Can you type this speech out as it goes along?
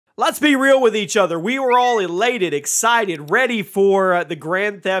Let's be real with each other. We were all elated, excited, ready for the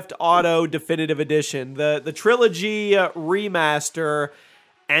Grand Theft Auto Definitive Edition, the Trilogy remaster.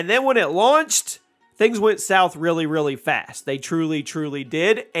 And then when it launched, things went south really, really fast. They truly, truly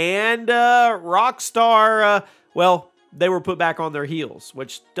did. And Rockstar, well, they were put back on their heels,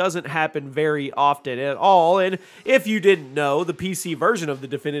 which doesn't happen very often at all. And if you didn't know, the PC version of the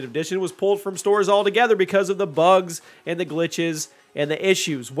Definitive Edition was pulled from stores altogether because of the bugs and the glitches and the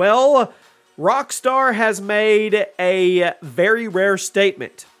issues. Well, Rockstar has made a very rare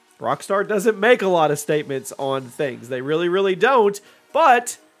statement. Rockstar doesn't make a lot of statements on things. They really, really don't.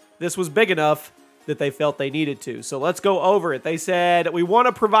 But this was big enough that they felt they needed to. So let's go over it. They said, we want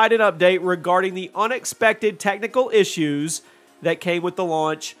to provide an update regarding the unexpected technical issues that came with the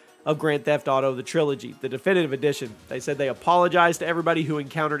launch of Grand Theft Auto, the Trilogy, the Definitive Edition. They said they apologized to everybody who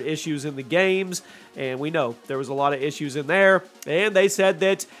encountered issues in the games, and we know there was a lot of issues in there. And they said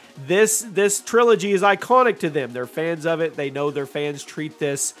that this trilogy is iconic to them. They're fans of it. They know their fans treat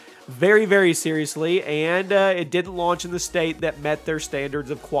this very, very seriously, and it didn't launch in the state that met their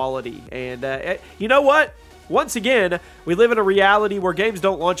standards of quality. And you know what? Once again, we live in a reality where games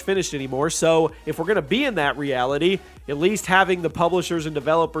don't launch finished anymore, so if we're going to be in that reality, at least having the publishers and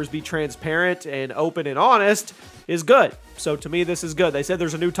developers be transparent and open and honest is good. So to me, this is good. They said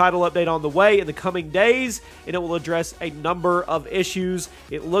there's a new title update on the way in the coming days, and it will address a number of issues.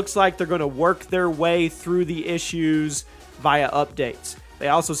 It looks like they're going to work their way through the issues via updates. They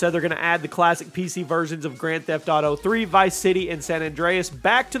also said they're going to add the classic PC versions of Grand Theft Auto 3, Vice City, and San Andreas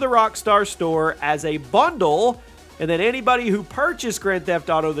back to the Rockstar store as a bundle, and then anybody who purchased Grand Theft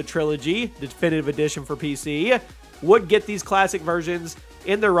Auto the Trilogy, the Definitive Edition for PC, would get these classic versions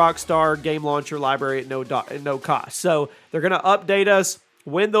in their Rockstar game launcher library at no cost. So they're going to update us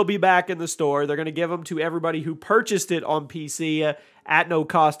when they'll be back in the store. They're going to give them to everybody who purchased it on PC at no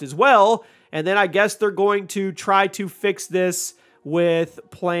cost as well, and then I guess they're going to try to fix this with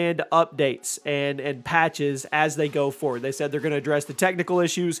planned updates and patches as they go forward. They said they're going to address the technical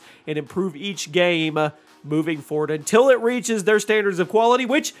issues and improve each game moving forward until it reaches their standards of quality,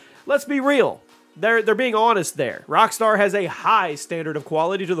 which, let's be real, they're being honest there. Rockstar has a high standard of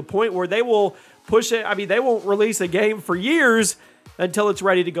quality to the point where they will push it. I mean, they won't release a game for years until it's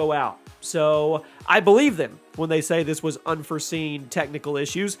ready to go out. So I believe them when they say this was unforeseen technical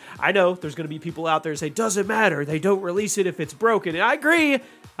issues. I know there's going to be people out there who say, doesn't matter, they don't release it if it's broken. And I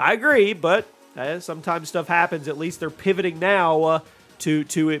agree, but sometimes stuff happens. At least they're pivoting now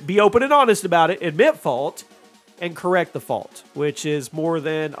to be open and honest about it, admit fault, and correct the fault, which is more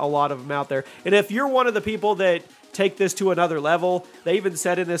than a lot of them out there. And if you're one of the people that take this to another level, they even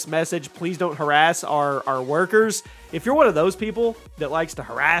said in this message, please don't harass our workers. If you're one of those people that likes to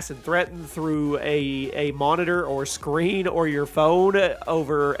harass and threaten through a monitor or screen or your phone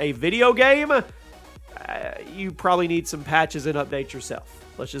over a video game, you probably need some patches and updates yourself.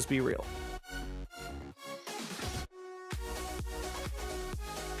 Let's just be real.